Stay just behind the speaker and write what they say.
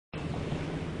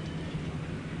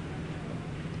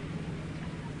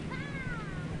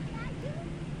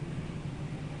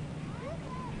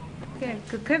Okay,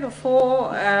 kind of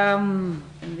four, and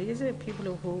these are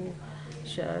people who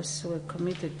just were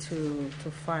committed to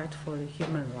fight for the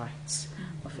human rights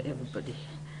of everybody.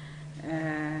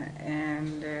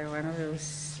 And one of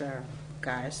those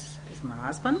guys is my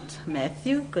husband,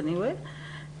 Matthew Kaniwe.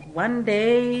 One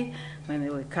day, when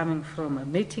they were coming from a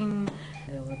meeting,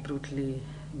 they were brutally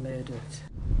murdered.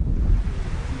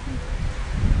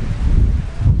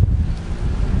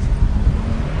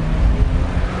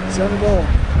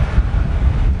 Sanibonga.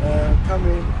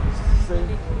 Kami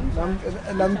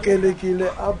namkelekile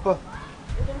apha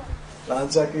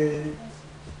lanza ke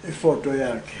ifoto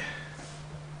yakhe.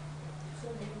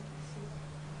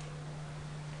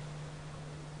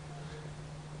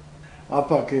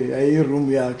 Apha ke ayi-room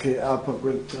yakhe apha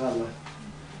kwecala.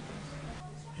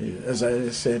 As I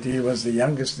said, he was the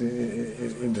youngest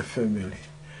in the family.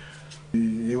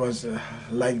 He was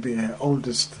like the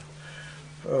oldest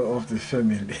of the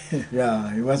family.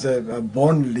 Yeah, he was a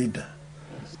born leader.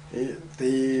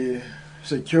 The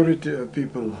security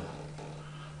people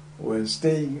were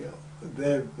staying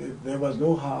there. There was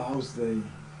no house.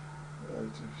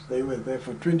 They were there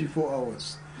for 24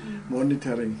 hours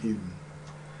monitoring him.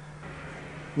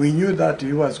 We knew that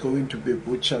he was going to be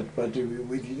butchered, but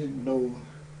we didn't know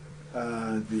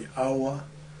the hour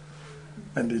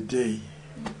and the day.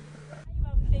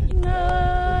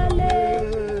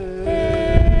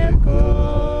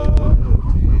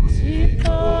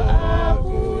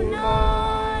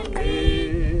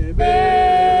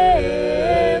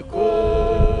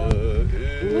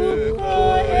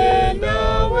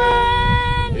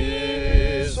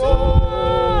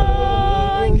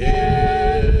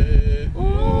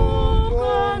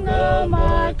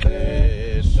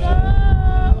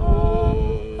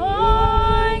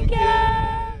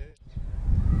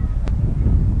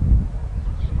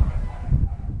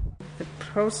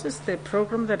 The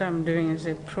program that I'm doing is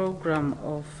a program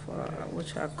of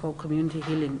which I call community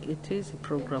healing. It is a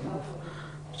program of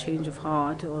change of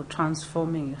heart or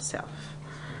transforming yourself.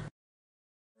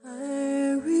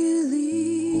 I release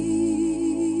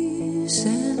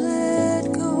and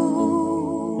let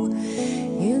go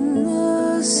in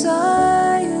the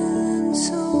silence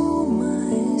of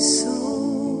my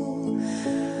soul.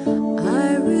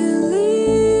 I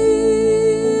release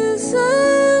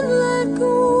and let go.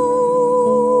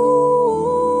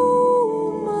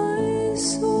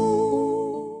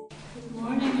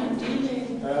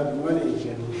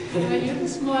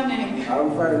 I'm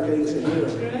fine, thanks, and you?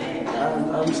 Great.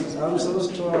 I'm so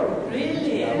strong.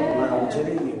 Really? I'm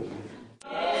telling you.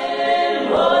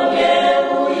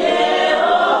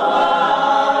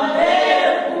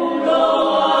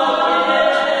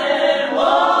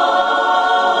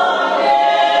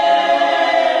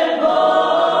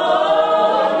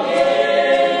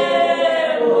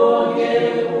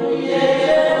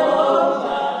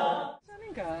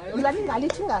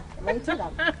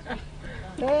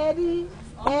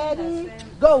 Ready,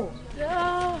 go.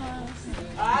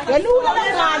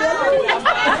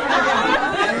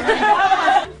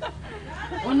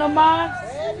 Uno más.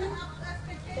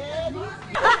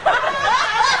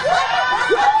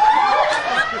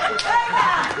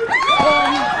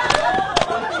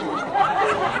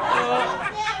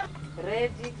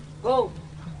 Ready, go.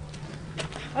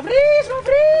 Abrir.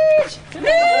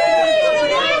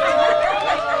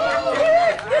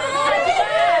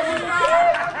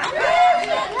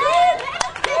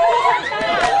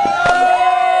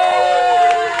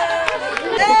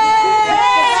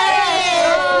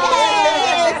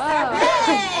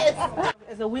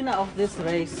 As a winner of this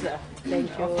race, thank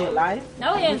you for your life.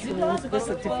 No, yes, you know the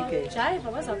certificate.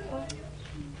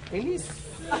 Release.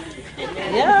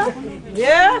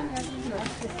 Yeah.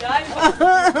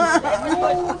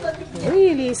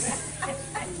 Release.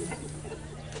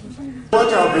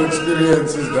 What I've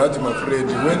experienced is that, my friend,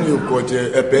 when you got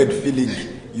a bad feeling,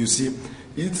 you see,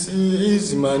 it's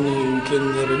easy, man. You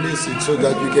can release it so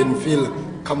that you can feel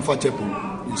comfortable.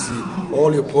 You see,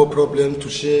 all your poor problems to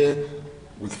share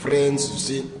with friends, you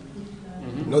see,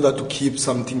 in order to keep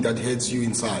something that hurts you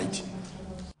inside.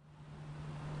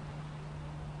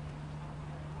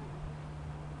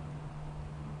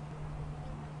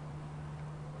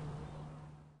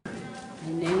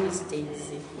 My name is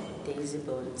Daisy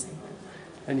Bones.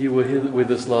 And you were here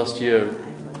with us last year.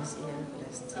 I was here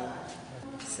last year.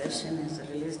 The session has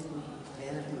released me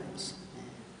very much.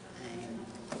 I'm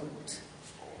good.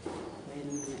 When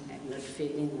I'm not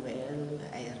feeling well,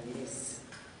 I release.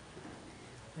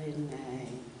 When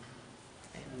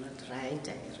I'm not right,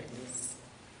 I release.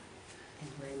 And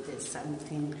when there's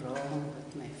something wrong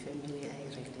with my family, I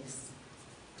release.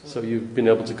 So you've been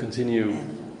able to continue.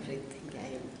 Everything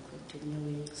I am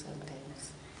continuing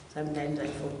sometimes. Sometimes I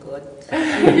forgot.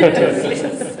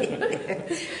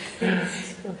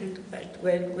 But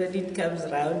when it comes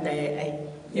round, I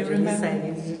release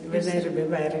again. When I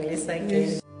remember, I release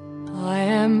again. I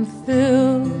am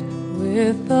filled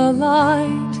with the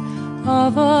light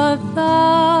of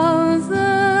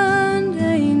 1,000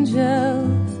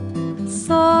 angels,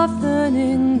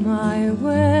 softening my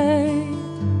way,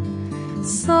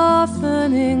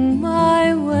 softening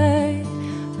my way.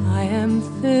 I am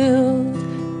filled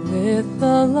with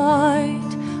the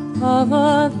light of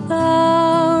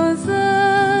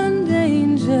 1,000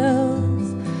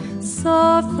 angels,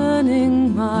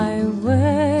 softening my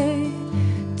way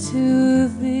to